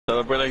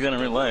I play like that in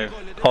real life.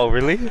 Oh,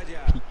 really?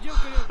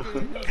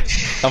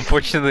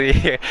 Unfortunately,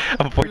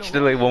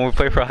 when we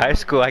play for high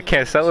school, I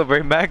can't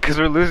celebrate, man, because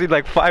we're losing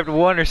like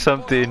 5-1 or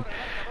something.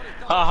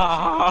 Ha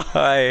ha ha.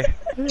 Hi.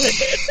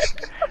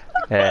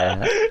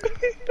 Yeah.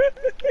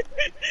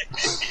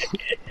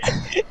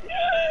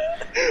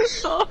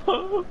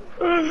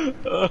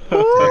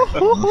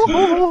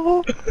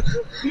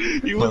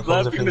 He was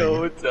laughing the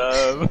whole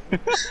time.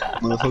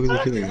 Motherfuckers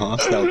are feeling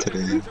hostile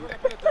today.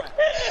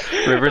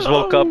 Rivers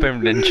woke up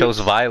and chose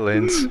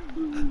violence.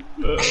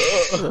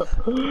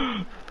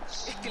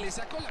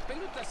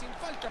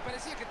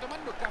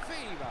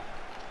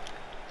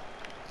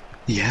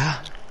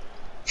 Yeah.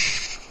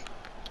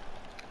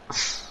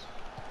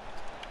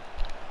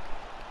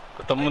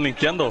 Estamos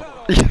linkeando.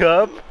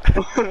 Yup.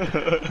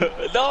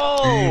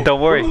 No!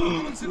 Don't worry.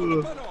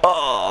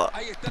 Oh,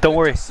 don't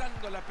worry. This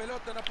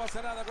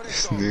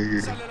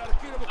nigga.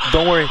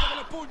 Don't worry.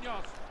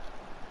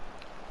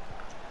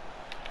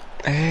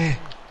 Eh.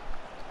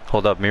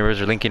 Hold up,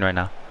 mirrors are linking right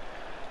now.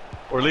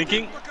 We're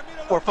linking?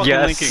 We're fucking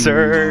Yes, linking.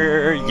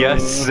 sir.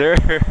 Yes, sir.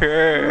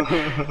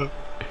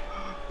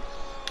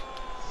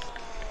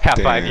 Half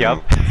five,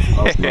 yup.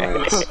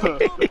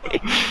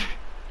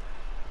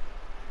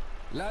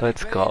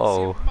 Let's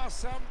go.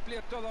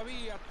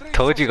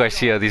 Told you,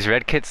 Garcia, these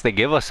red kits, they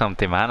give us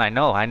something, man. I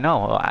know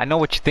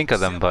what you think of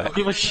them, Don't but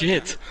give a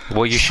shit.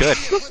 well, you should.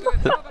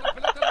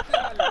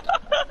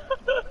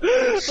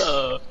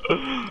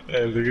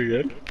 Look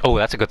again. Oh,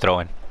 that's a good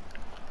throw-in.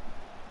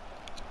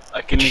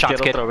 I can Shots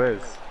linkear get- otra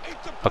vez.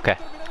 Okay.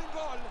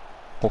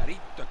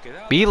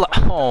 Eli.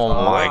 Oh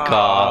my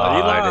god.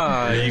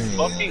 Eli, you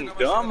fucking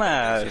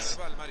dumbass.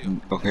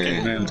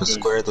 Okay,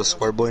 the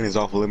square bowling is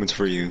off limits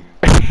for you.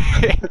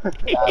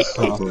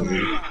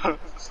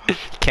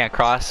 Can't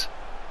cross.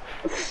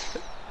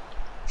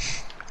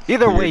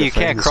 Either way, you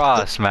can't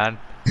cross, man.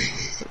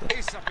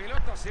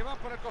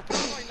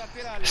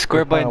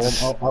 Square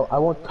buttons. I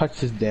won't touch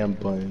this damn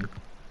button.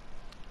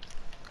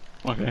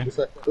 Okay. This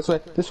way, this way,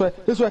 this way,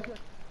 this way.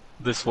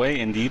 This way,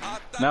 indeed.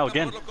 Now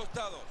again.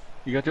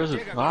 You got yours.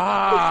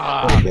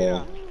 Ah!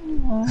 Yeah.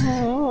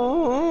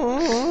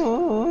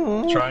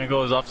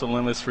 Triangle is off the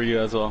limits for you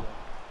as well.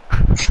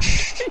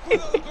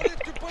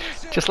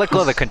 Just let go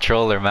of the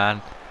controller,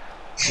 man.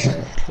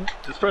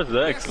 Just press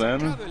X,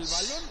 man.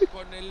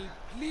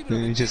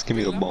 Man, just give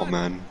me the ball,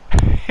 man.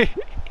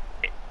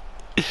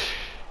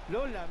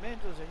 Lo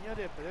lamento,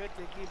 señores, pero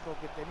este equipo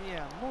que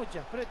tenía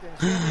muchas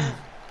pretensiones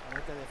en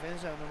esta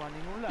defensa no va a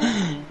ningún lado.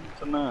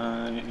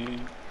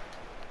 Tonight.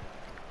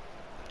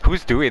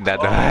 Who's doing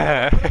that?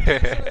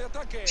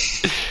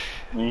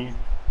 Me.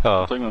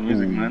 Oh, Play my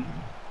music, man.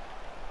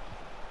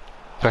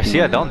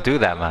 Garcia, don't do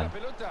that, man.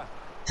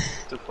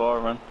 Too far,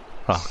 man.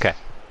 Oh, okay.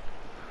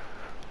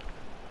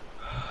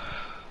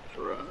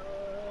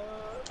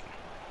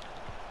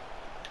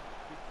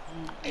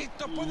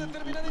 Esto puede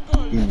terminar en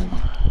gol.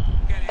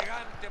 Qué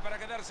elegante para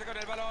quedarse con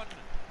el balón.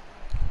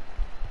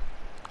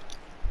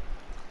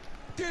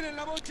 Tienen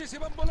la bocha y se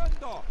van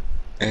volando.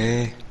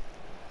 Eh.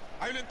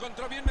 Ahí lo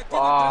encontró bien metido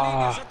entre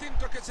líneas.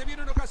 Atentos que se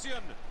viene una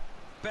ocasión.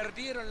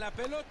 Perdieron la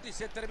pelota y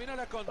se terminó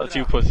la contra. That's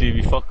you, pussy. If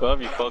you fuck up,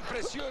 you fuck.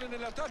 Presión en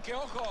el ataque,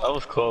 ojo. That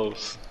was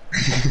close.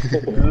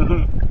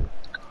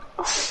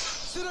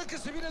 ¿Será que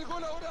se viene el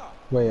gol ahora?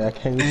 Wait, I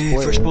can't Hey,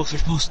 use first post,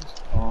 first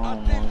post. Oh my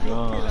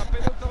Atentos que la god.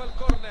 pelota va al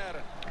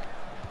córner.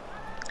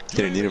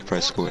 Didn't need to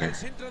press square.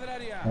 Centro del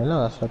área. I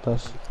know, that's what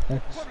that's Fue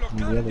X. bloqueado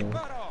The el other one.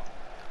 disparo.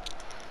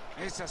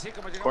 Es así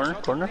como llegamos Corner, a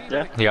otro corner, tiro de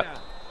yeah. esquina.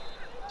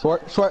 Yeah.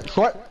 Short, short,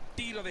 short.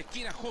 Tiro de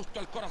esquina justo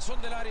al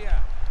corazón del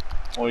área.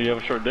 Oh, you have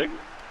a short dick?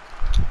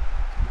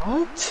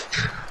 What?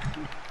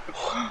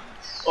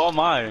 Oh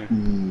my.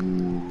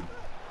 Ooh.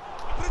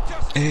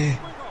 Rechaza Eh. el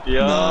juego.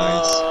 Yo.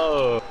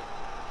 Nice.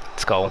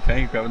 Let's go.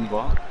 Okay, you grabbing the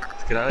ball.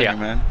 Let's get out of Yeah. here,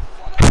 man.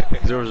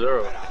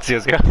 0-0. See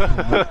you guys.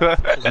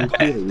 You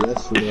did it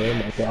yesterday, oh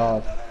my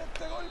god.